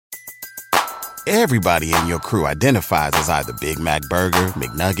Everybody in your crew identifies as either Big Mac Burger,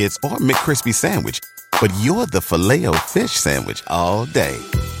 McNuggets, or McCrispy Sandwich. But you're the Filet-O-Fish Sandwich all day.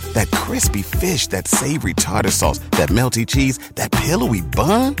 That crispy fish, that savory tartar sauce, that melty cheese, that pillowy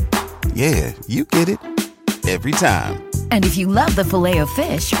bun. Yeah, you get it. Every time. And if you love the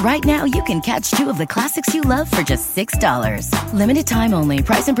Filet-O-Fish, right now you can catch two of the classics you love for just $6. Limited time only.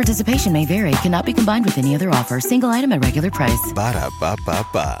 Price and participation may vary. Cannot be combined with any other offer. Single item at regular price.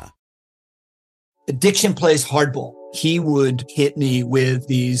 Ba-da-ba-ba-ba. Addiction plays hardball. He would hit me with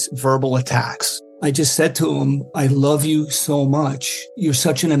these verbal attacks. I just said to him, I love you so much. You're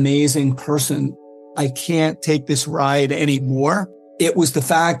such an amazing person. I can't take this ride anymore. It was the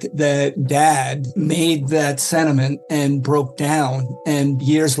fact that Dad made that sentiment and broke down. And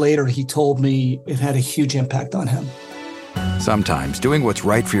years later, he told me it had a huge impact on him. Sometimes doing what's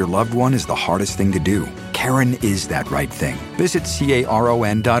right for your loved one is the hardest thing to do. Caron is that right thing. Visit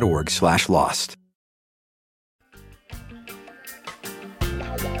caron.org/lost.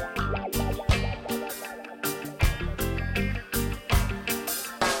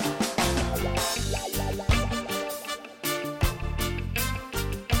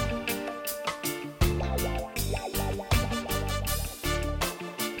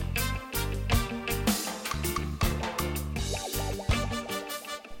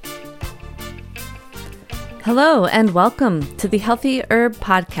 Hello and welcome to the Healthy Herb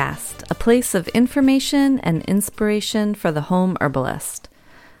Podcast, a place of information and inspiration for the home herbalist.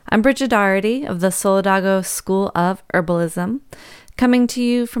 I'm Bridget Doherty of the Solidago School of Herbalism, coming to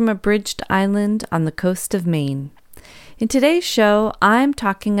you from a bridged island on the coast of Maine. In today's show, I'm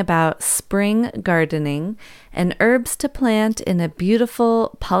talking about spring gardening and herbs to plant in a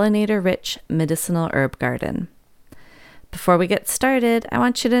beautiful pollinator-rich medicinal herb garden. Before we get started, I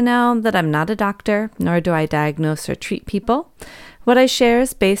want you to know that I'm not a doctor, nor do I diagnose or treat people. What I share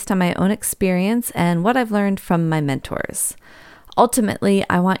is based on my own experience and what I've learned from my mentors. Ultimately,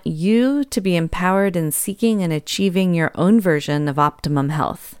 I want you to be empowered in seeking and achieving your own version of optimum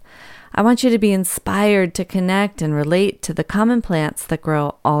health. I want you to be inspired to connect and relate to the common plants that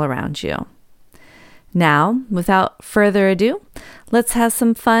grow all around you. Now, without further ado, let's have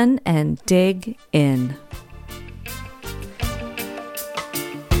some fun and dig in.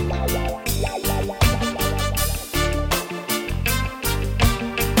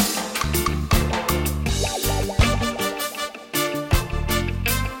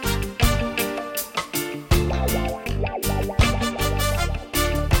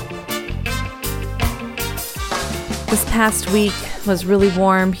 This past week was really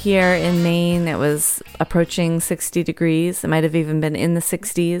warm here in Maine. It was approaching 60 degrees. It might have even been in the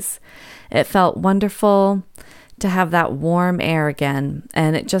 60s. It felt wonderful to have that warm air again,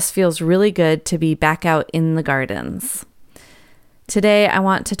 and it just feels really good to be back out in the gardens. Today, I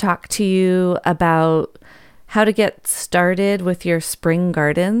want to talk to you about how to get started with your spring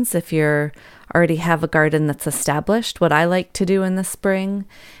gardens if you already have a garden that's established, what I like to do in the spring.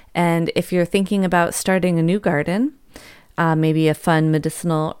 And if you're thinking about starting a new garden, maybe a fun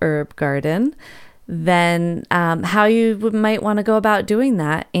medicinal herb garden, then how you might want to go about doing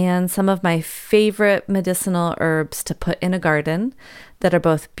that, and some of my favorite medicinal herbs to put in a garden that are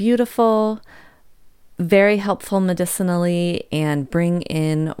both beautiful, very helpful medicinally, and bring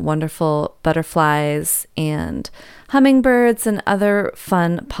in wonderful butterflies and hummingbirds and other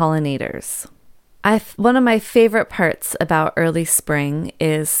fun pollinators. One of my favorite parts about early spring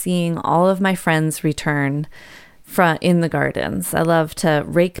is seeing all of my friends return in the gardens. I love to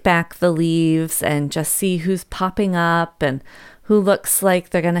rake back the leaves and just see who's popping up and who looks like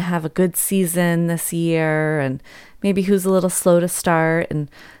they're going to have a good season this year, and maybe who's a little slow to start.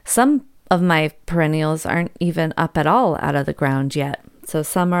 And some of my perennials aren't even up at all out of the ground yet. So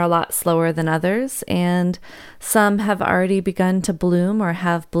some are a lot slower than others, and some have already begun to bloom or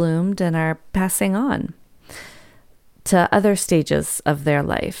have bloomed and are passing on to other stages of their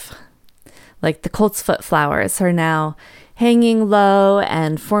life. Like the coltsfoot flowers are now hanging low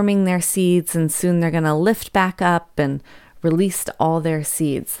and forming their seeds, and soon they're going to lift back up and release all their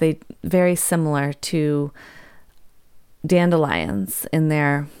seeds. They very similar to dandelions in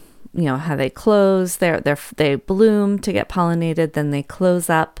their, how they close, they bloom to get pollinated, then they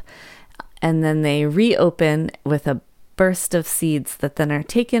close up, and then they reopen with a burst of seeds that then are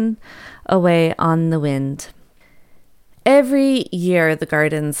taken away on the wind. Every year the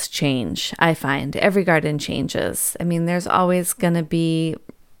gardens change, I find. Every garden changes. I mean, there's always going to be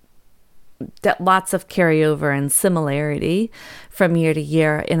lots of carryover and similarity from year to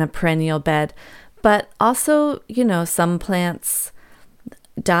year in a perennial bed. But also, some plants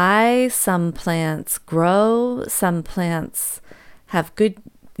die, some plants grow, some plants have good,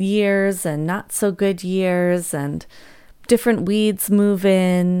 years and not so good years, and different weeds move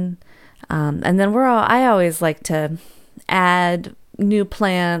in. And then I always like to add new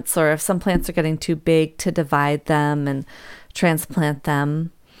plants, or if some plants are getting too big, to divide them and transplant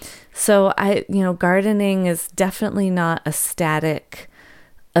them. So gardening is definitely not a static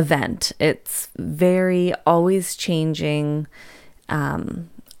event. It's very always changing,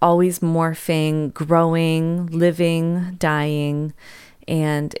 always morphing, growing, living, dying.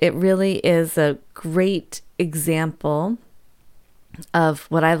 And it really is a great example of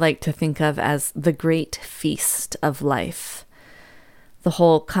what I like to think of as the great feast of life. The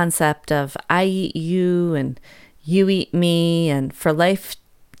whole concept of I eat you and you eat me, and for life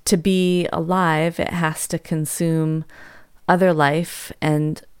to be alive, it has to consume other life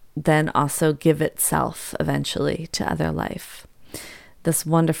and then also give itself eventually to other life. This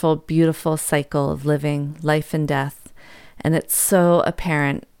wonderful, beautiful cycle of living, life and death. And it's so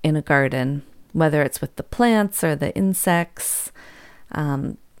apparent in a garden, whether it's with the plants or the insects,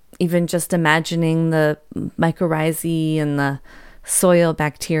 even just imagining the mycorrhizae and the soil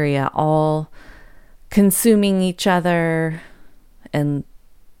bacteria all consuming each other and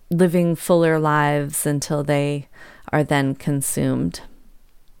living fuller lives until they are then consumed.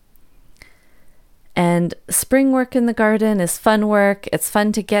 And spring work in the garden is fun work. It's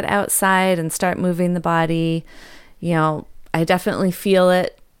fun to get outside and start moving the body. I definitely feel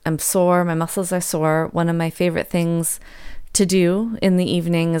it. I'm sore. My muscles are sore. One of my favorite things to do in the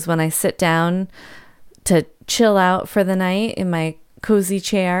evening is when I sit down to chill out for the night in my cozy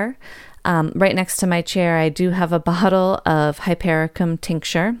chair. Right next to my chair, I do have a bottle of Hypericum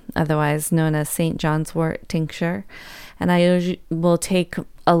tincture, otherwise known as St. John's wort tincture. And I usually will take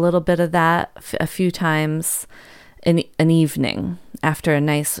a little bit of that a few times in an evening after a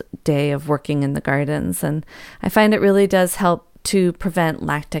nice day of working in the gardens. And I find it really does help to prevent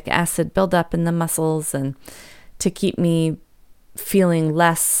lactic acid buildup in the muscles and to keep me feeling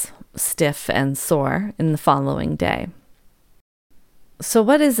less stiff and sore in the following day. So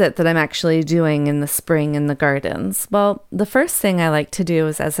what is it that I'm actually doing in the spring in the gardens? Well, the first thing I like to do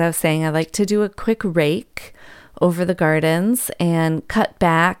is, as I was saying, I like to do a quick rake over the gardens and cut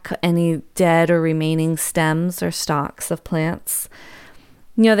back any dead or remaining stems or stalks of plants.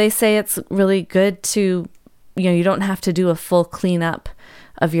 They say it's really good to, you don't have to do a full cleanup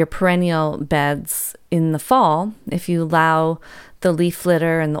of your perennial beds in the fall. If you allow the leaf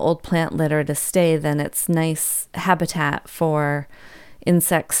litter and the old plant litter to stay, then it's nice habitat for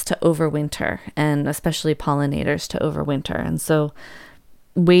insects to overwinter, and especially pollinators to overwinter. And so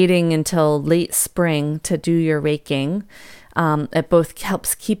waiting until late spring to do your raking, it both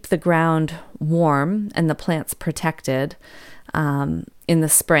helps keep the ground warm and the plants protected in the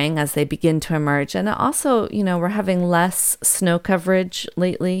spring as they begin to emerge. And also, we're having less snow coverage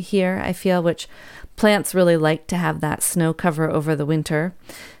lately here, I feel, which plants really like to have that snow cover over the winter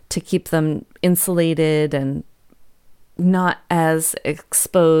to keep them insulated and not as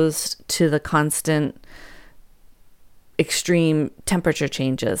exposed to the constant extreme temperature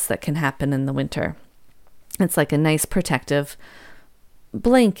changes that can happen in the winter. It's like a nice protective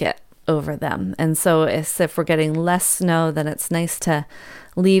blanket over them. And so if we're getting less snow, then it's nice to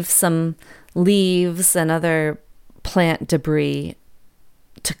leave some leaves and other plant debris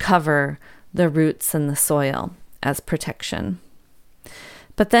to cover the roots and the soil as protection.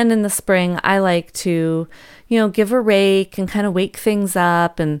 But then in the spring, I like to, give a rake and kind of wake things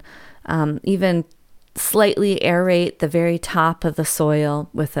up, and even slightly aerate the very top of the soil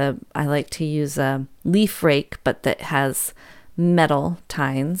with I like to use a leaf rake, but that has metal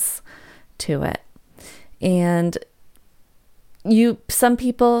tines to it. And some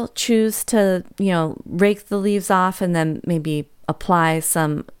people choose to, rake the leaves off and then maybe apply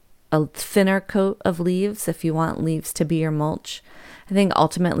a thinner coat of leaves if you want leaves to be your mulch. I think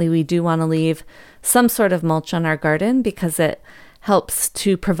ultimately we do want to leave some sort of mulch on our garden because it helps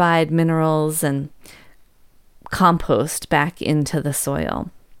to provide minerals and compost back into the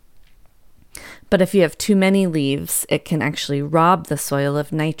soil. But if you have too many leaves, it can actually rob the soil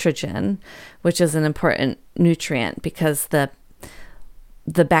of nitrogen, which is an important nutrient because the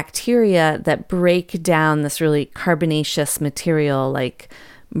bacteria that break down this really carbonaceous material like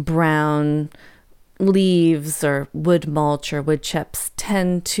brown leaves or wood mulch or wood chips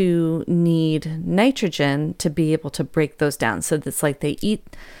tend to need nitrogen to be able to break those down. So it's like they eat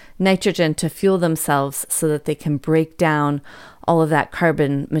nitrogen to fuel themselves so that they can break down all of that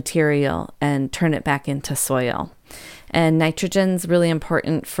carbon material and turn it back into soil. And nitrogen is really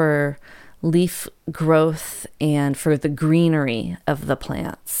important for leaf growth and for the greenery of the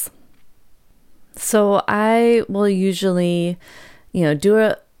plants. So I will usually,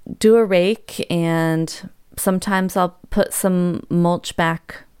 do do a rake, and sometimes I'll put some mulch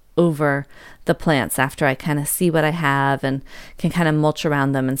back over the plants after I kind of see what I have and can kind of mulch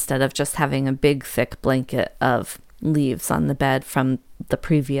around them instead of just having a big thick blanket of leaves on the bed from the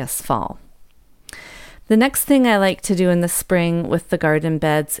previous fall. The next thing I like to do in the spring with the garden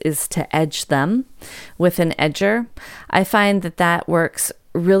beds is to edge them with an edger. I find that works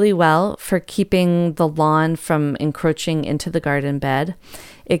really well for keeping the lawn from encroaching into the garden bed.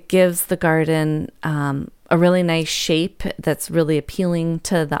 It gives the garden a really nice shape that's really appealing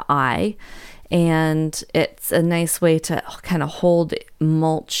to the eye, and it's a nice way to kind of hold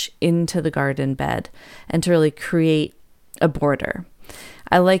mulch into the garden bed and to really create a border.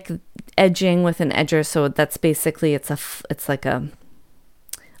 I like edging with an edger, so that's basically it's like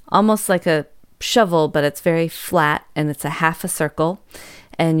almost like a shovel, but it's very flat and it's a half a circle,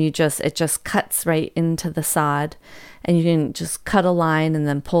 and it just cuts right into the sod, and you can just cut a line and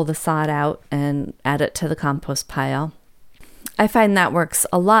then pull the sod out and add it to the compost pile. I find that works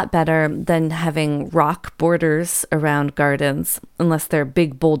a lot better than having rock borders around gardens, unless they're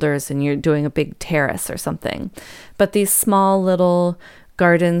big boulders and you're doing a big terrace or something. But these small little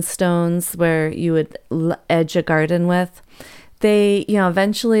garden stones where you would edge a garden with, they,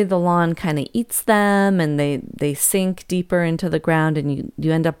 eventually the lawn kind of eats them, and they sink deeper into the ground, and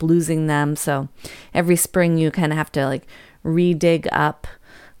you end up losing them. So every spring you kind of have to re-dig up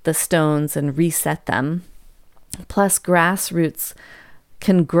the stones and reset them. Plus, grass roots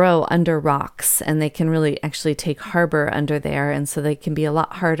can grow under rocks, and they can really actually take harbor under there, and so they can be a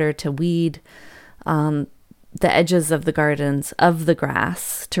lot harder to weed the edges of the gardens of the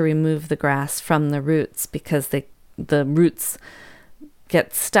grass, to remove the grass from the roots, because the roots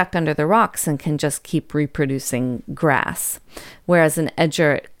get stuck under the rocks and can just keep reproducing grass. Whereas an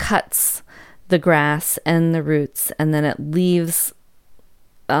edger, it cuts the grass and the roots, and then it leaves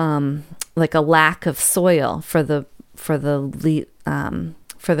like a lack of soil for the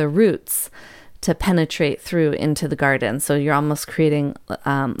roots to penetrate through into the garden. So you're almost creating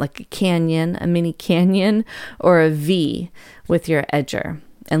like a canyon, a mini canyon, or a V with your edger,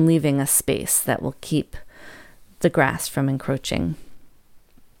 and leaving a space that will keep the grass from encroaching.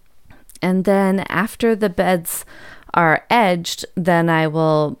 And then after the beds are edged, then I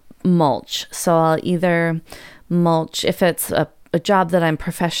will mulch. So I'll either mulch, if it's a job that I'm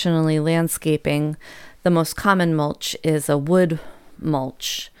professionally landscaping, the most common mulch is a wood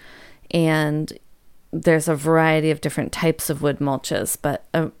mulch. And there's a variety of different types of wood mulches, but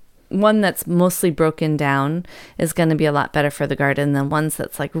one that's mostly broken down is going to be a lot better for the garden than ones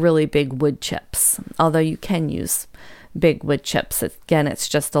that's like really big wood chips. Although you can use big wood chips. Again, it's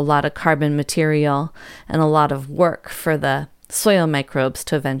just a lot of carbon material and a lot of work for the soil microbes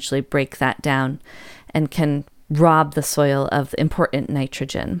to eventually break that down, and can rob the soil of important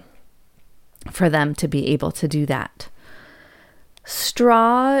nitrogen for them to be able to do that.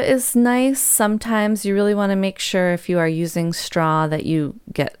 Straw is nice. Sometimes you really want to make sure, if you are using straw, that you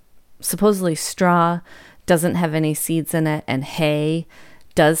get, supposedly straw doesn't have any seeds in it, and hay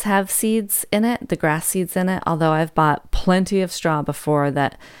does have seeds in it, the grass seeds in it, although I've bought plenty of straw before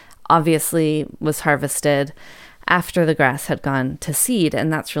that obviously was harvested after the grass had gone to seed,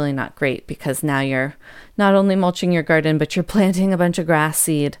 and that's really not great, because now you're not only mulching your garden, but you're planting a bunch of grass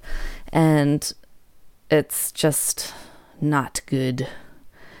seed, and it's just not good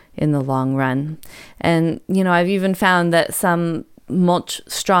in the long run. And I've even found that some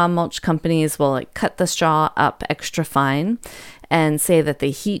straw mulch companies will cut the straw up extra fine and say that they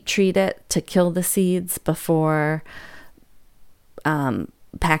heat treat it to kill the seeds before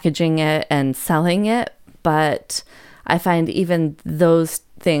packaging it and selling it. But I find even those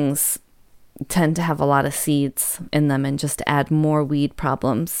things tend to have a lot of seeds in them and just add more weed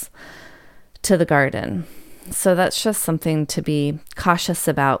problems to the garden. So that's just something to be cautious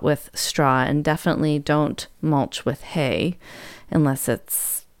about with straw, and definitely don't mulch with hay unless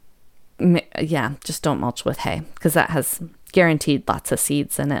just don't mulch with hay, because that has guaranteed lots of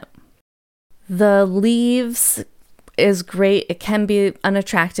seeds in it. The leaves is great. It can be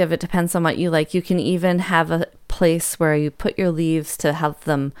unattractive. It depends on what you like. You can even have a place where you put your leaves to have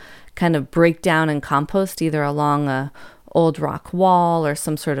them kind of break down and compost, either along a old rock wall or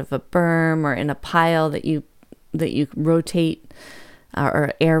some sort of a berm, or in a pile that you rotate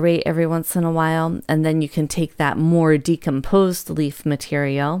or aerate every once in a while. And then you can take that more decomposed leaf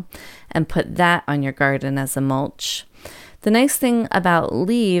material and put that on your garden as a mulch. The nice thing about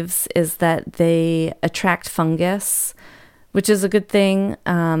leaves is that they attract fungus, which is a good thing,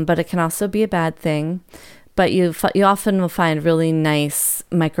 but it can also be a bad thing. But you often will find really nice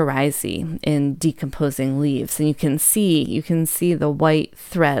mycorrhizae in decomposing leaves, and you can see the white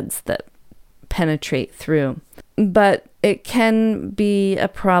threads that penetrate through. But it can be a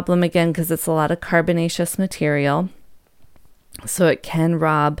problem again because it's a lot of carbonaceous material, so it can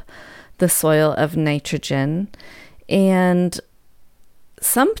rob the soil of nitrogen, and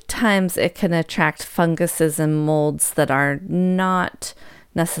sometimes it can attract funguses and molds that are not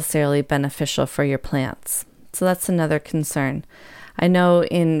necessarily beneficial for your plants. So that's another concern. I know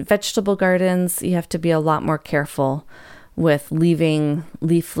in vegetable gardens, you have to be a lot more careful with leaving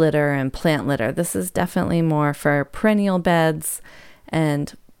leaf litter and plant litter. This is definitely more for perennial beds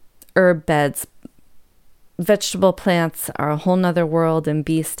and herb beds. Vegetable plants are a whole nother world and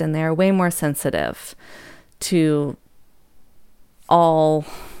beast, and they're way more sensitive to all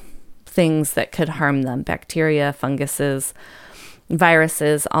things that could harm them, bacteria, funguses,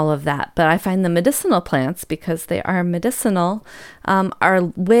 viruses, all of that. But I find the medicinal plants, because they are medicinal,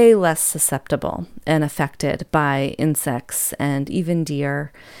 are way less susceptible and affected by insects and even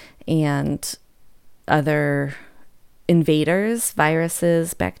deer and other invaders,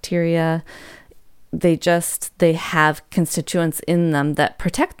 viruses, bacteria. They have constituents in them that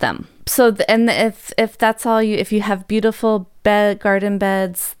protect them. So, and if that's all if you have beautiful garden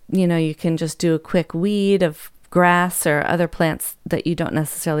beds, you can just do a quick weed of grass or other plants that you don't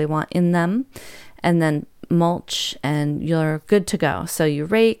necessarily want in them, and then mulch, and you're good to go. So you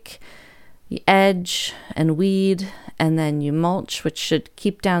rake, you edge and weed, and then you mulch, which should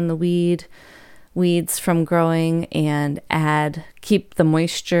keep down the weeds from growing and keep the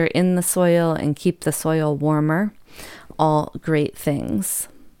moisture in the soil and keep the soil warmer. All great things.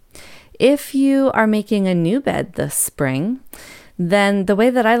 If you are making a new bed this spring, then the way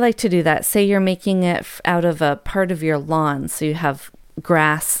that I like to do that, say you're making it out of a part of your lawn, so you have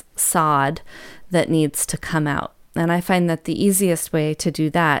grass sod that needs to come out. And I find that the easiest way to do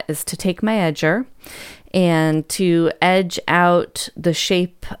that is to take my edger and to edge out the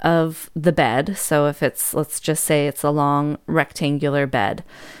shape of the bed. So if let's just say it's a long rectangular bed.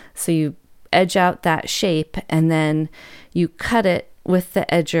 So you edge out that shape, and then you cut it with the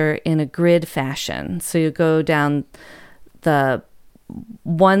edger in a grid fashion. So you go down the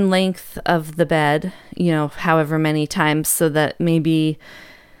one length of the bed, however many times, so that maybe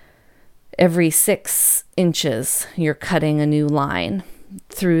every 6 inches you're cutting a new line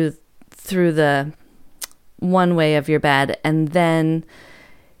through the one way of your bed. And then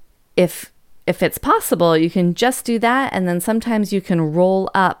if it's possible, you can just do that, and then sometimes you can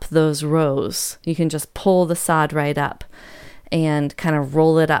roll up those rows. You can just pull the sod right up and kind of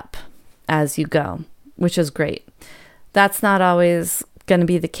roll it up as you go, which is great. That's not always going to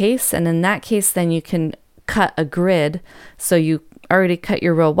be the case. And in that case, then you can cut a grid. So you already cut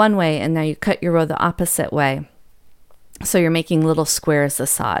your row one way, and now you cut your row the opposite way. So you're making little squares of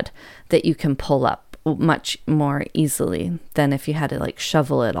sod that you can pull up much more easily than if you had to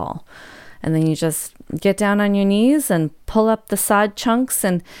shovel it all. And then you just get down on your knees and pull up the sod chunks.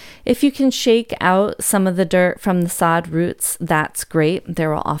 And if you can shake out some of the dirt from the sod roots, that's great. There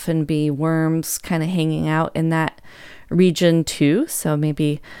will often be worms kind of hanging out in that region too. So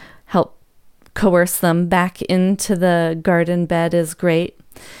maybe help coerce them back into the garden bed is great.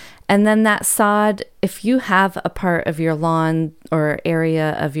 And then that sod, if you have a part of your lawn or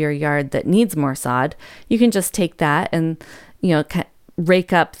area of your yard that needs more sod, you can just take that and,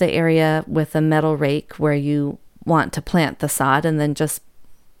 rake up the area with a metal rake where you want to plant the sod, and then just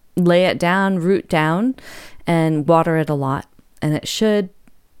lay it down, root down, and water it a lot, and it should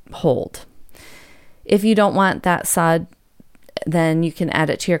hold. If you don't want that sod, then you can add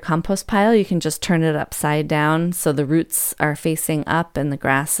it to your compost pile. You can just turn it upside down so the roots are facing up and the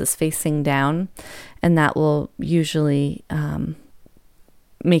grass is facing down, and that will usually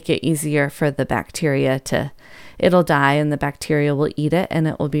make it easier for the bacteria it'll die and the bacteria will eat it, and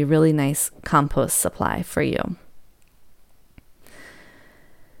it will be really nice compost supply for you.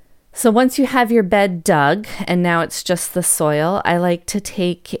 So once you have your bed dug and now it's just the soil, I like to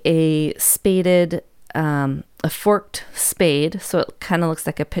take a forked spade. So it kind of looks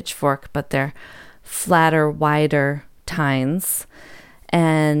like a pitchfork, but they're flatter, wider tines.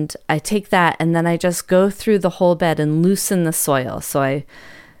 And I take that, and then I just go through the whole bed and loosen the soil. So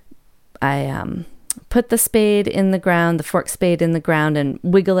I put the spade in the ground, the fork spade in the ground, and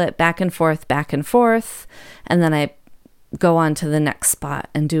wiggle it back and forth, and then I go on to the next spot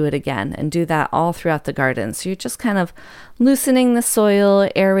and do it again, and do that all throughout the garden. So you're just kind of loosening the soil,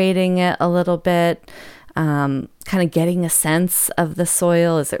 aerating it a little bit, kind of getting a sense of the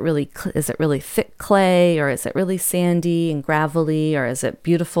soil. Is it really thick clay, or is it really sandy and gravelly, or is it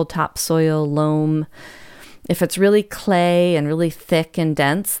beautiful topsoil, loam? If it's really clay and really thick and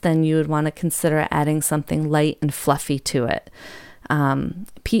dense, then you would want to consider adding something light and fluffy to it.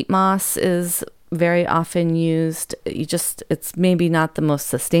 Peat moss is very often used. It's maybe not the most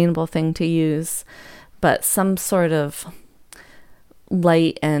sustainable thing to use, but some sort of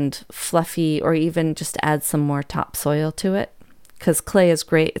light and fluffy, or even just add some more topsoil to it, because clay is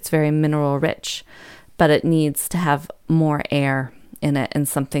great. It's very mineral rich, but it needs to have more air in it and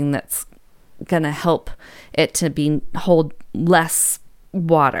something that's going to help it to hold less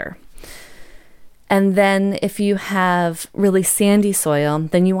water. And then if you have really sandy soil,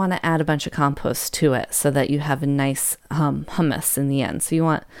 then you want to add a bunch of compost to it so that you have a nice humus in the end. So you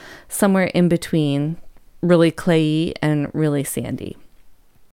want somewhere in between really clayey and really sandy.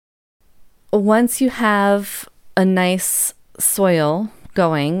 Once you have a nice soil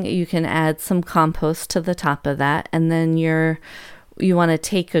going, you can add some compost to the top of that, and then you want to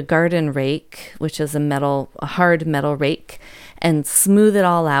take a garden rake, which is a hard metal rake, and smooth it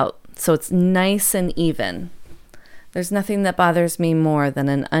all out so it's nice and even. There's nothing that bothers me more than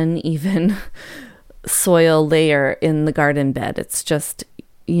an uneven soil layer in the garden bed. It's just,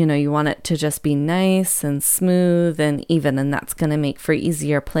 you want it to just be nice and smooth and even, and that's going to make for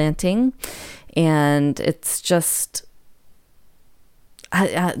easier planting. And it's just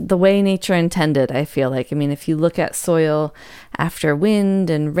the way nature intended, I feel like. I mean, if you look at soil after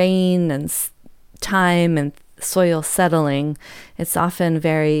wind and rain and time and soil settling, it's often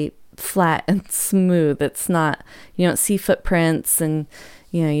very flat and smooth. It's not, you don't see footprints, and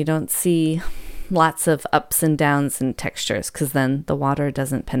you don't see lots of ups and downs and textures, because then the water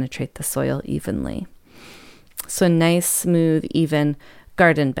doesn't penetrate the soil evenly. So nice, smooth, even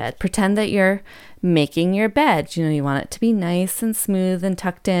garden bed. Pretend that you're making your bed. You want it to be nice and smooth and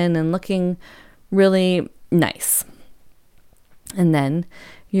tucked in and looking really nice. And then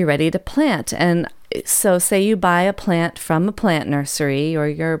you're ready to plant. And so say you buy a plant from a plant nursery or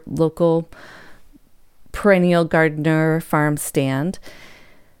your local perennial gardener farm stand.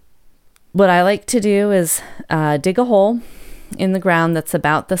 What I like to do is dig a hole in the ground that's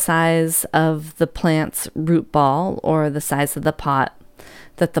about the size of the plant's root ball or the size of the pot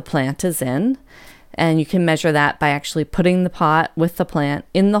that the plant is in. And you can measure that by actually putting the pot with the plant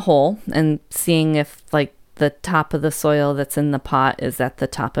in the hole and seeing if the top of the soil that's in the pot is at the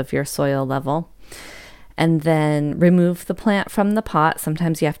top of your soil level. And then remove the plant from the pot.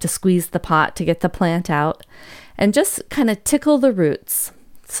 Sometimes you have to squeeze the pot to get the plant out, and just kind of tickle the roots.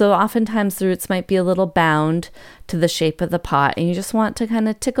 So oftentimes the roots might be a little bound to the shape of the pot, and you just want to kind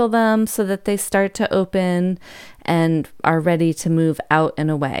of tickle them so that they start to open and are ready to move out and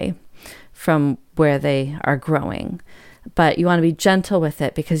away from where they are growing. But you want to be gentle with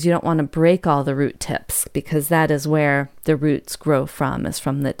it, because you don't want to break all the root tips, because that is where the roots grow from, is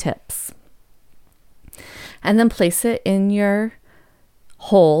from the tips. And then place it in your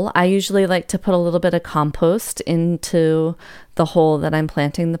hole. I usually like to put a little bit of compost into the hole that I'm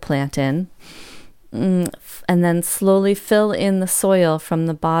planting the plant in. And then slowly fill in the soil from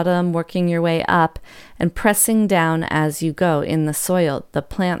the bottom, working your way up and pressing down as you go in the soil. The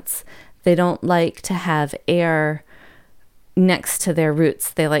plants, they don't like to have air next to their roots.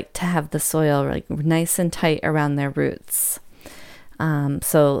 They like to have the soil nice and tight around their roots.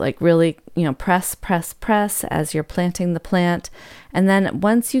 So really, press as you're planting the plant. And then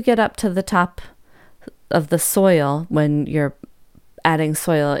once you get up to the top of the soil, when you're adding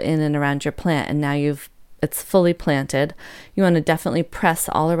soil in and around your plant, and now it's fully planted, you want to definitely press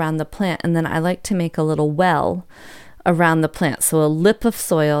all around the plant. And then I like to make a little well around the plant. So a lip of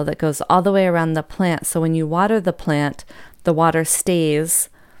soil that goes all the way around the plant. So when you water the plant, the water stays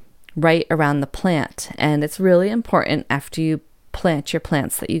right around the plant. And it's really important after you plant your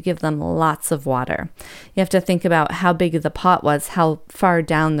plants that you give them lots of water. You have to think about how big the pot was, how far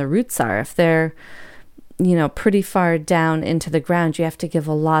down the roots are. If they're, pretty far down into the ground, you have to give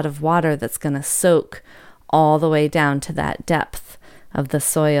a lot of water that's going to soak all the way down to that depth of the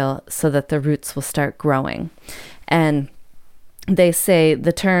soil so that the roots will start growing. And they say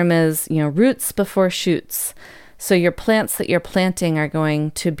the term is, roots before shoots. So your plants that you're planting are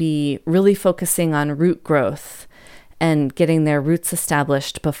going to be really focusing on root growth and getting their roots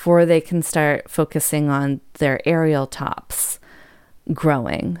established before they can start focusing on their aerial tops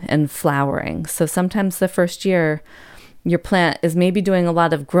growing and flowering. So sometimes the first year, your plant is maybe doing a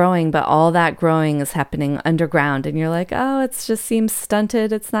lot of growing, but all that growing is happening underground. And you're like, oh, it just seems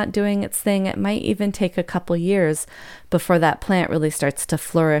stunted. It's not doing its thing. It might even take a couple years before that plant really starts to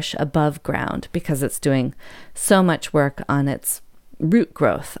flourish above ground, because it's doing so much work on its root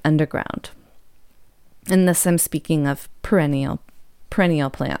growth underground. And this, I'm speaking of perennial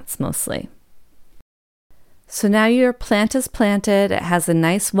plants mostly. So now your plant is planted, it has a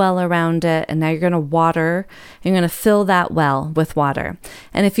nice well around it, and now you're going to water. You're going to fill that well with water.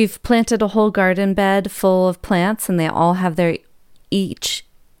 And if you've planted a whole garden bed full of plants and they all have their each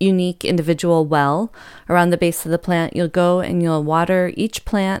unique individual well around the base of the plant, you'll go and you'll water each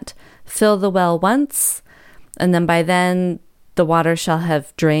plant, fill the well once, and then by then the water shall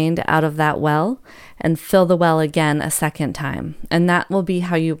have drained out of that well, and fill the well again a second time. And that will be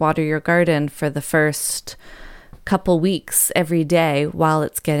how you water your garden for the first couple weeks every day while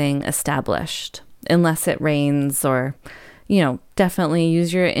it's getting established, unless it rains, or definitely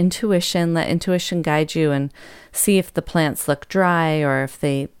use your intuition. Let intuition guide you and see if the plants look dry, or if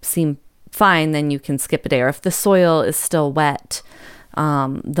they seem fine, then you can skip a day. Or if the soil is still wet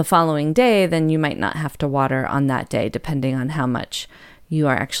the following day, then you might not have to water on that day, depending on how much you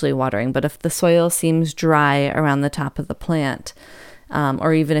are actually watering. But if the soil seems dry around the top of the plant,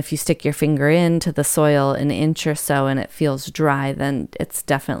 or even if you stick your finger into the soil an inch or so and it feels dry, then it's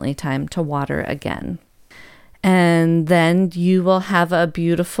definitely time to water again. And then you will have a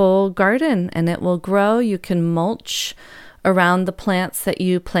beautiful garden and it will grow. You can mulch around the plants that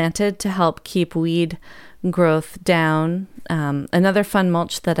you planted to help keep weed growth down. Another fun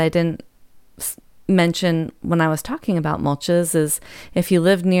mulch that I didn't mention when I was talking about mulches is if you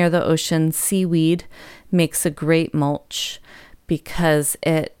live near the ocean, seaweed makes a great mulch because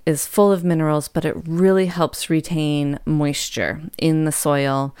it is full of minerals, but it really helps retain moisture in the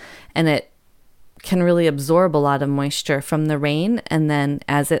soil, and it can really absorb a lot of moisture from the rain, and then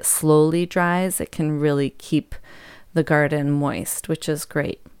as it slowly dries, it can really keep the garden moist, which is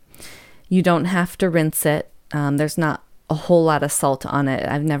great. You don't have to rinse it. There's not a whole lot of salt on it.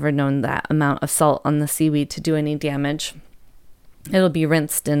 I've never known that amount of salt on the seaweed to do any damage. It'll be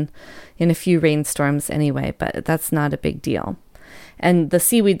rinsed in a few rainstorms anyway, but that's not a big deal. And the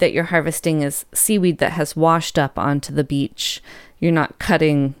seaweed that you're harvesting is seaweed that has washed up onto the beach. You're not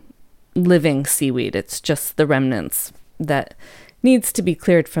cutting living seaweed. It's just the remnants that needs to be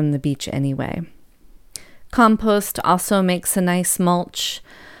cleared from the beach anyway. Compost also makes a nice mulch,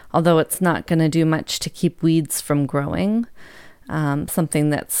 although it's not going to do much to keep weeds from growing. Something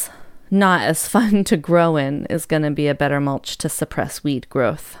that's not as fun to grow in is going to be a better mulch to suppress weed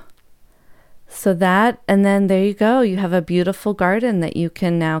growth. So that, and then there you go. You have a beautiful garden that you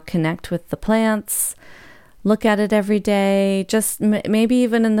can now connect with the plants. Look at it every day. Just maybe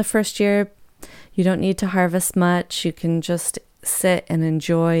even in the first year, you don't need to harvest much. You can just sit and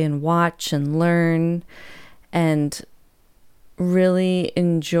enjoy and watch and learn and really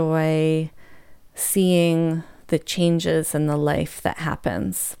enjoy seeing the changes in the life that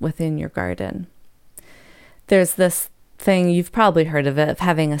happens within your garden. There's this thing, you've probably heard of it, of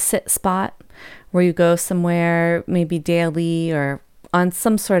having a sit spot where you go somewhere maybe daily or on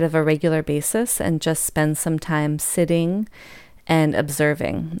some sort of a regular basis and just spend some time sitting and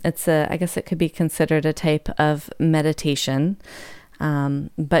observing. I guess it could be considered a type of meditation,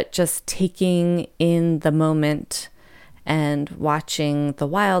 but just taking in the moment and watching the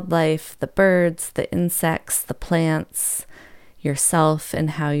wildlife, the birds, the insects, the plants, yourself,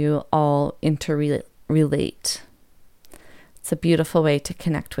 and how you all interrelate. It's a beautiful way to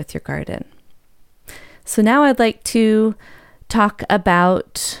connect with your garden. So now I'd like to talk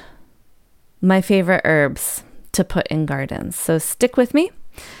about my favorite herbs to put in gardens. So stick with me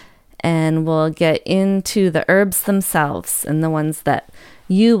and we'll get into the herbs themselves and the ones that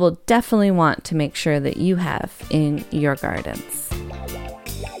you will definitely want to make sure that you have in your gardens.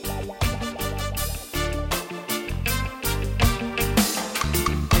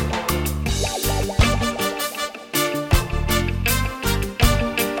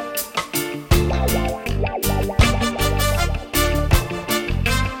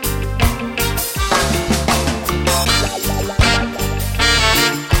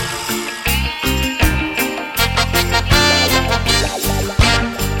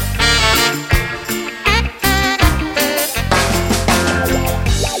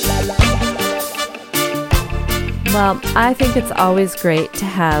 Well, I think it's always great to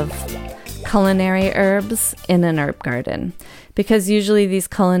have culinary herbs in an herb garden because usually these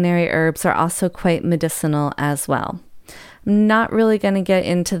culinary herbs are also quite medicinal as well. I'm not really going to get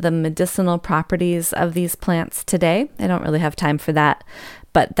into the medicinal properties of these plants today. I don't really have time for that,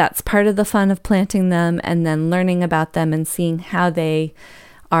 but that's part of the fun of planting them and then learning about them and seeing how they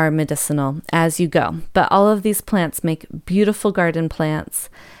are medicinal as you go. But all of these plants make beautiful garden plants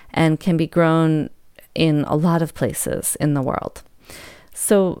and can be grown in a lot of places in the world.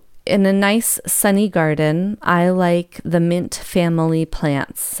 So in a nice sunny garden, I like the mint family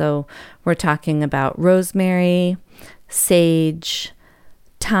plants. So we're talking about rosemary, sage,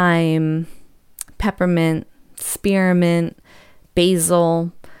 thyme, peppermint, spearmint,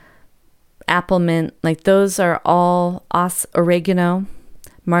 basil, apple mint, like those are all oregano,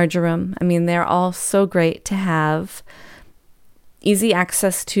 marjoram. I mean, they're all so great to have easy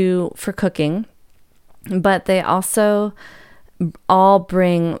access to for cooking, but they also all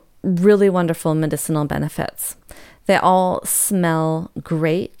bring really wonderful medicinal benefits. They all smell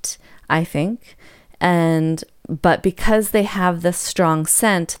great, I think, but because they have this strong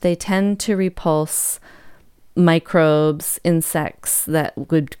scent, they tend to repulse microbes, insects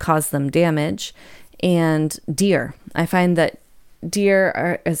that would cause them damage, and deer. I find that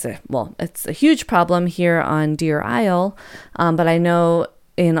deer it's a huge problem here on Deer Isle, but I know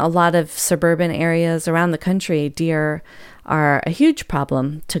in a lot of suburban areas around the country, deer are a huge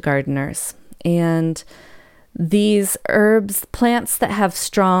problem to gardeners. And these herbs, plants that have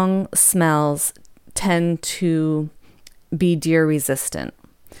strong smells, tend to be deer resistant.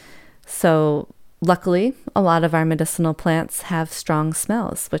 So luckily, a lot of our medicinal plants have strong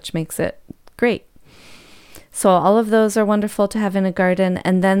smells, which makes it great. So all of those are wonderful to have in a garden.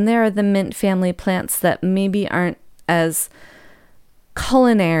 And then there are the mint family plants that maybe aren't as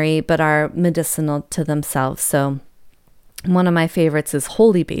culinary, but are medicinal to themselves. So one of my favorites is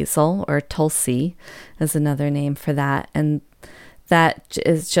holy basil, or tulsi is another name for that. And that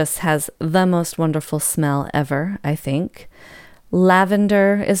just has the most wonderful smell ever, I think.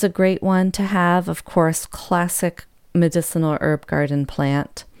 Lavender is a great one to have. Of course, classic medicinal herb garden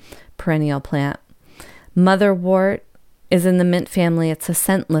plant, perennial plant. Motherwort is in the mint family. It's a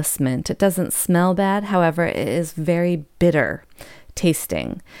scentless mint. It doesn't smell bad. However, it is very bitter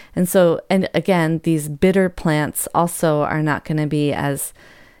tasting. And again, these bitter plants also are not going to be as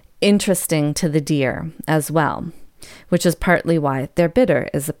interesting to the deer as well, which is partly why they're bitter,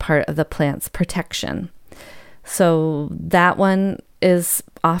 is a part of the plant's protection. So that one is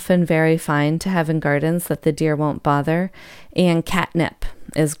often very fine to have in gardens that the deer won't bother. And catnip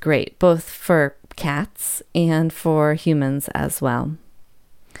is great, both for cats and for humans as well.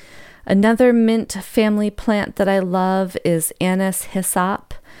 Another mint family plant that I love is Anise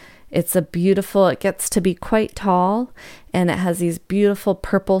hyssop. It gets to be quite tall, and it has these beautiful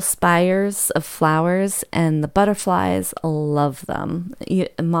purple spires of flowers, and the butterflies love them,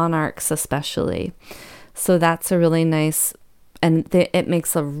 monarchs especially. So that's a really nice, and it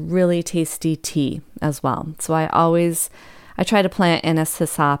makes a really tasty tea as well. So I try to plant Anise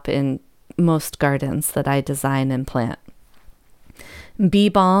hyssop in most gardens that I design and plant. Bee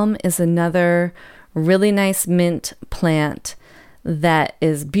balm is another really nice mint plant that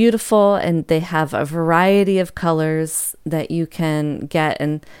is beautiful, and they have a variety of colors that you can get.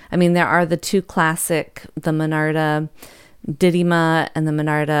 And I mean, there are the two classic, the Monarda didyma and the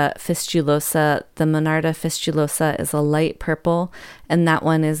Monarda fistulosa. The Monarda fistulosa is a light purple, and that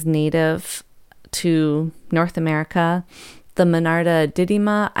one is native to North America. The Monarda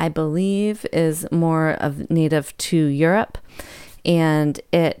didyma, I believe, is more of native to Europe, and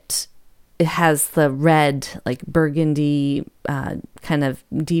it has the red, like burgundy, kind of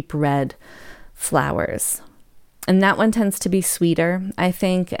deep red flowers. And that one tends to be sweeter, I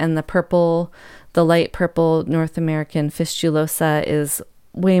think, and the light purple North American fistulosa is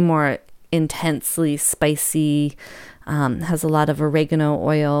way more intensely spicy, has a lot of oregano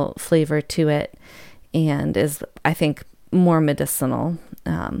oil flavor to it, and is, I think, more medicinal,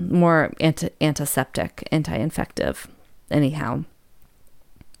 more antiseptic, anti-infective, anyhow.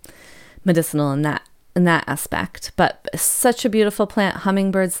 Medicinal in that aspect. But such a beautiful plant.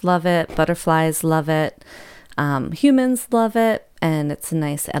 Hummingbirds love it. Butterflies love it. Humans love it, and it's a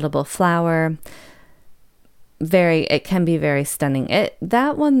nice edible flower. It can be very stunning.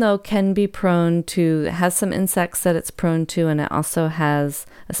 That one though can be prone to, has some insects that it's prone to, and it also has,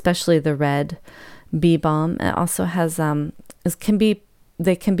 especially the red bee balm, it also has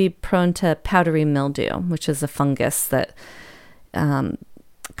they can be prone to powdery mildew, which is a fungus that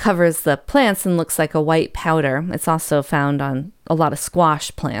covers the plants and looks like a white powder. It's also found on a lot of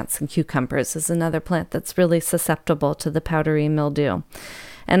squash plants, and cucumbers is another plant that's really susceptible to the powdery mildew.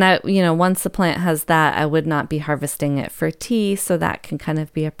 And once the plant has that, I would not be harvesting it for tea, so that can kind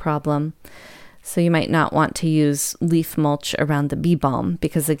of be a problem. So you might not want to use leaf mulch around the bee balm,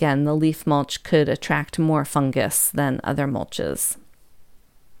 because again, the leaf mulch could attract more fungus than other mulches.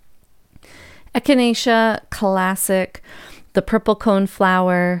 Echinacea, classic. The purple cone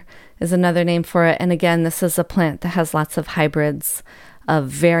flower is another name for it. And again, this is a plant that has lots of hybrids of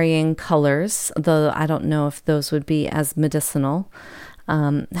varying colors, though I don't know if those would be as medicinal.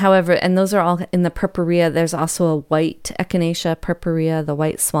 However, and those are all in the purpurea. There's also a white Echinacea purpurea, the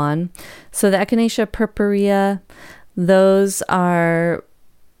white swan. So the Echinacea purpurea, those are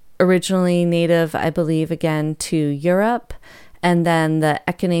originally native, I believe, again, to Europe. And then the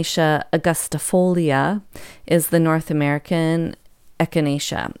Echinacea augustifolia is the North American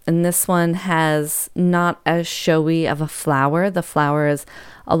Echinacea. And this one has not as showy of a flower. The flower is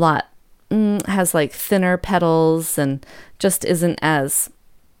a lot, has like thinner petals and just isn't as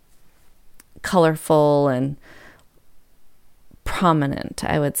colorful and prominent,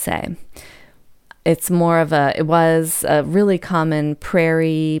 I would say. It was a really common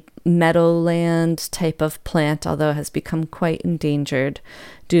prairie meadowland type of plant, although it has become quite endangered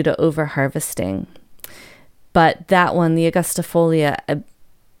due to overharvesting. But that one, the augustifolia,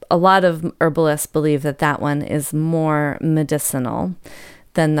 a lot of herbalists believe that one is more medicinal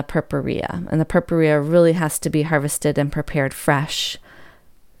than the purpurea. And the purpurea really has to be harvested and prepared fresh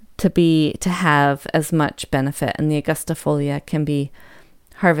to have as much benefit. And the augustifolia can be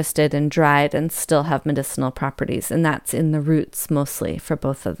harvested and dried and still have medicinal properties. And that's in the roots mostly for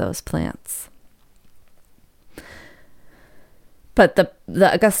both of those plants. But the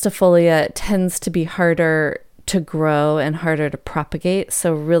augustifolia tends to be harder to grow and harder to propagate.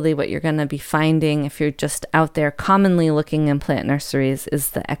 So really what you're going to be finding if you're just out there commonly looking in plant nurseries is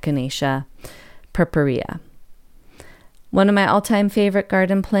the Echinacea purpurea. One of my all-time favorite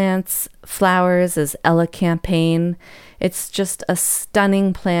garden plants, flowers, is Elecampane. It's just a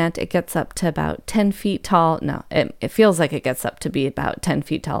stunning plant. It gets up to about 10 feet tall. No, it feels like it gets up to be about 10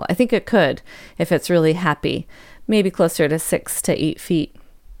 feet tall. I think it could if it's really happy. Maybe closer to 6 to 8 feet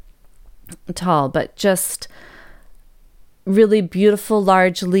tall, but just really beautiful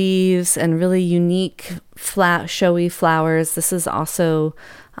large leaves and really unique showy flowers. This is also,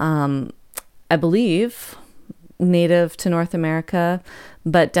 I believe, native to North America,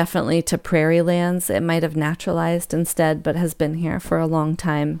 but definitely to prairie lands. It might have naturalized instead, but has been here for a long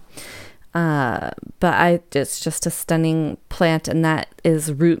time. It's just a stunning plant, and that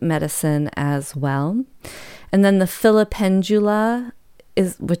is root medicine as well. And then the Filipendula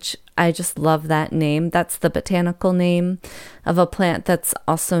which I just love that name. That's the botanical name of a plant that's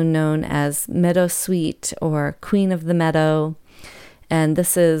also known as meadowsweet or queen of the meadow. And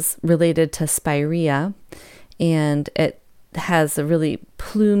this is related to spirea, and it has a really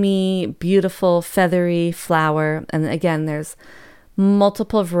plumy, beautiful, feathery flower. And again, there's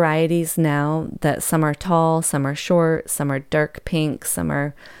multiple varieties now that some are tall, some are short, some are dark pink, some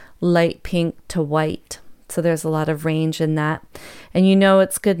are light pink to white. So there's a lot of range in that. And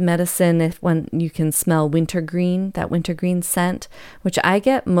it's good medicine when you can smell wintergreen, that wintergreen scent, which I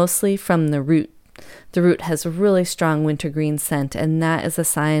get mostly from the root. The root has a really strong wintergreen scent, and that is a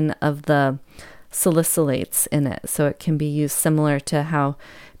sign of the salicylates in it. So it can be used similar to how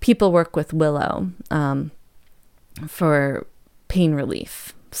people work with willow for pain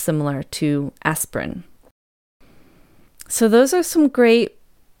relief, similar to aspirin. So those are some great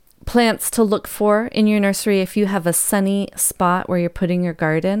plants to look for in your nursery if you have a sunny spot where you're putting your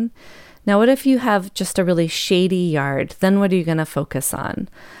garden. Now, what if you have just a really shady yard? Then what are you going to focus on?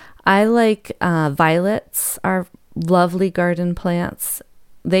 I like violets are lovely garden plants.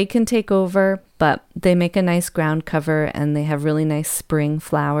 They can take over, but they make a nice ground cover and they have really nice spring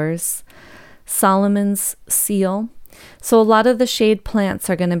flowers. Solomon's seal. So a lot of the shade plants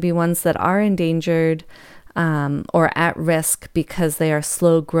are going to be ones that are endangered or at risk because they are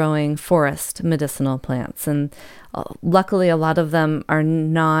slow-growing forest medicinal plants. And luckily, a lot of them are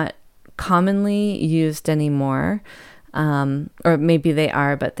not commonly used anymore. Or maybe they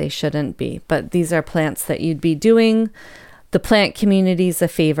are, but they shouldn't be. But these are plants that you'd be doing the plant communities a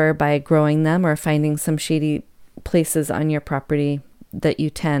favor by growing them or finding some shady places on your property that you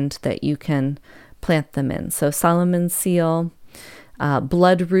can plant them in. So Solomon's seal,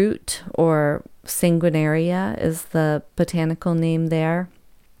 bloodroot or sanguinaria is the botanical name there,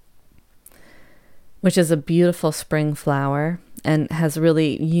 which is a beautiful spring flower and has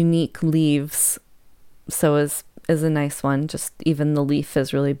really unique leaves. So is a nice one. Just even the leaf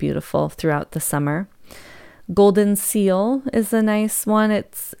is really beautiful throughout the summer. Golden seal is a nice one.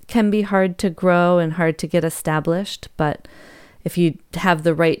 It can be hard to grow and hard to get established, but if you have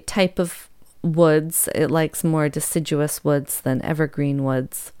the right type of woods, it likes more deciduous woods than evergreen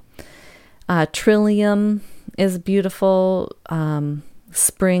woods. Trillium is beautiful,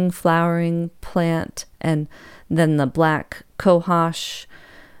 spring flowering plant. And then the black cohosh,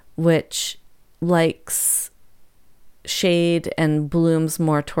 which likes shade and blooms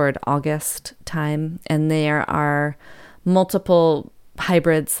more toward August time. And there are multiple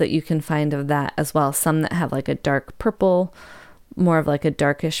hybrids that you can find of that as well. Some that have like a dark purple, more of like a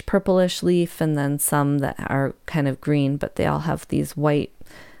darkish purplish leaf, and then some that are kind of green, but they all have these white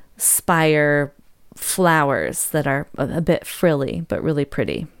spire flowers that are a bit frilly, but really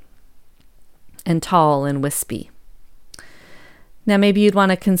pretty. and tall and wispy. Now, maybe you'd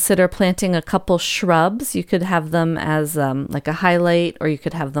want to consider planting a couple shrubs. You could have them as like a highlight, or you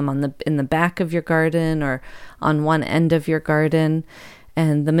could have them in the back of your garden or on one end of your garden.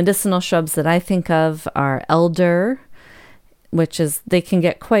 And the medicinal shrubs that I think of are elder, they can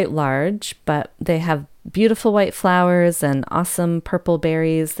get quite large, but they have beautiful white flowers and awesome purple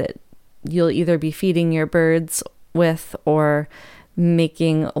berries that you'll either be feeding your birds with or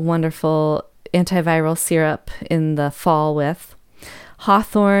making a wonderful antiviral syrup in the fall with.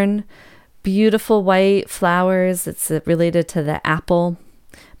 Hawthorn, beautiful white flowers. It's related to the apple,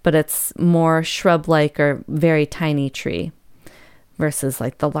 but it's more shrub-like or very tiny tree versus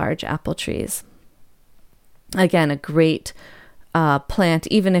like the large apple trees. Again, a great plant,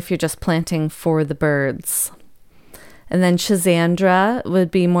 even if you're just planting for the birds. And then Schizandra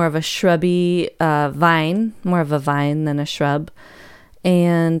would be more of a shrubby vine, more of a vine than a shrub.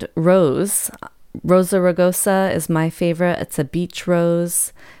 And rose. Rosa rugosa is my favorite. It's a beach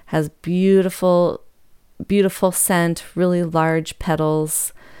rose, has beautiful, beautiful scent, really large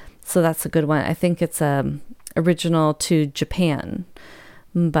petals. So that's a good one. I think it's original to Japan,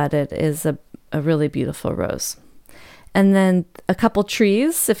 but it is a really beautiful rose. And then a couple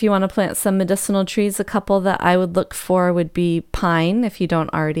trees, if you want to plant some medicinal trees, a couple that I would look for would be pine. If you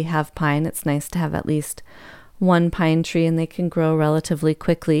don't already have pine, it's nice to have at least one pine tree, and they can grow relatively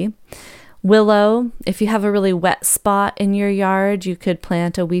quickly. Willow, if you have a really wet spot in your yard, you could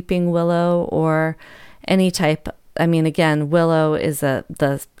plant a weeping willow or any type. I mean, again, willow is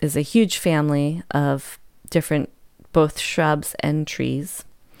a huge family of different both shrubs and trees.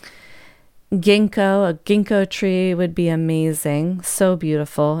 Ginkgo, a ginkgo tree would be amazing, so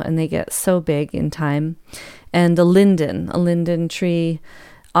beautiful, and they get so big in time. And a linden tree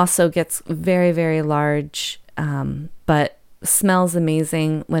also gets very, very large, but smells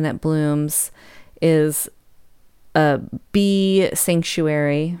amazing when it blooms, is a bee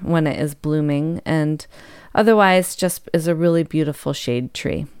sanctuary when it is blooming, and otherwise just is a really beautiful shade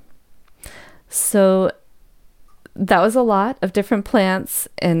tree. So that was a lot of different plants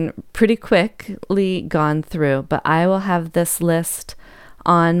and pretty quickly gone through, but I will have this list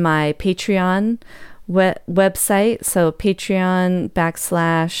on my Patreon website. So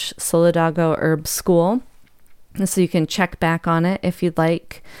Patreon.com/Solidago Herb School. So you can check back on it if you'd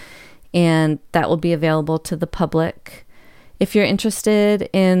like, and that will be available to the public. If you're interested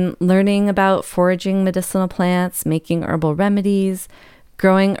in learning about foraging medicinal plants, making herbal remedies,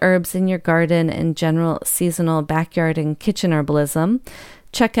 growing herbs in your garden, and general seasonal backyard and kitchen herbalism,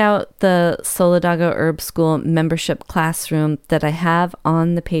 check out the Solidago Herb School membership classroom that I have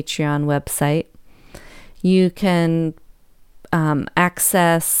on the Patreon website. You can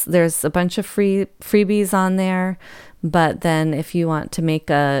access, there's a bunch of freebies on there, but then if you want to make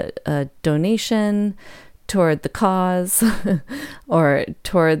a donation toward the cause or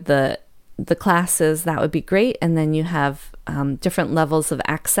toward the classes, that would be great. And then you have different levels of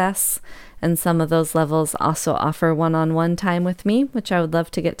access, and some of those levels also offer one-on-one time with me, which I would love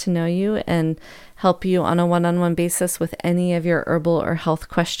to get to know you and help you on a one-on-one basis with any of your herbal or health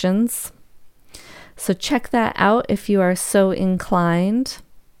questions. So check that out if you are so inclined.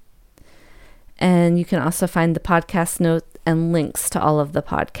 And you can also find the podcast notes and links to all of the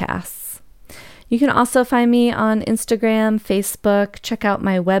podcasts. You can also find me on Instagram, Facebook. Check out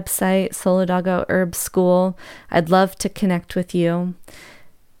my website, Solidago Herb School. I'd love to connect with you.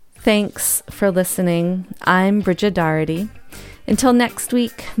 Thanks for listening. I'm Bridget Doherty. Until next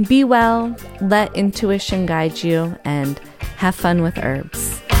week, be well, let intuition guide you, and have fun with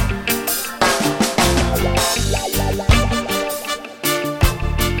herbs.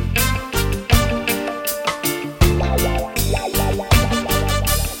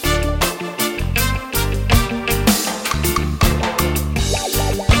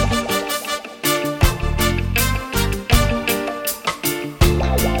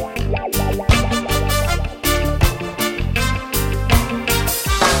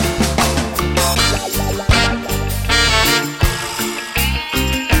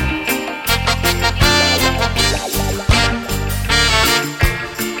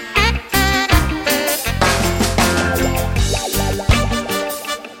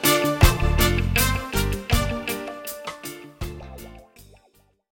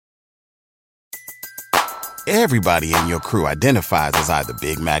 Everybody in your crew identifies as either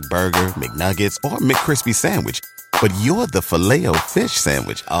Big Mac Burger, McNuggets, or McCrispy Sandwich. But you're the Filet-O-Fish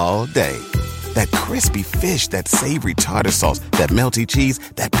Sandwich all day. That crispy fish, that savory tartar sauce, that melty cheese,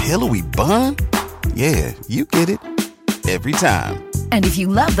 that pillowy bun. Yeah, you get it. Every time. And if you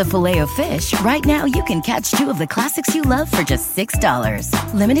love the Filet-O-Fish, right now you can catch 2 of the classics you love for just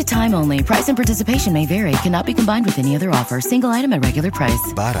 $6. Limited time only. Price and participation may vary. Cannot be combined with any other offer. Single item at regular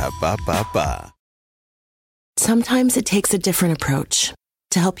price. Ba-da-ba-ba-ba. Sometimes it takes a different approach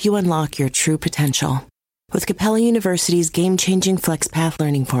to help you unlock your true potential. With Capella University's game-changing FlexPath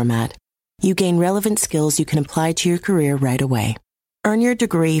learning format, you gain relevant skills you can apply to your career right away. Earn your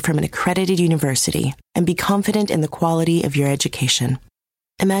degree from an accredited university and be confident in the quality of your education.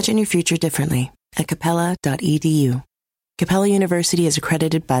 Imagine your future differently at capella.edu. Capella University is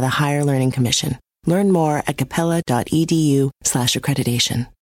accredited by the Higher Learning Commission. Learn more at capella.edu/accreditation.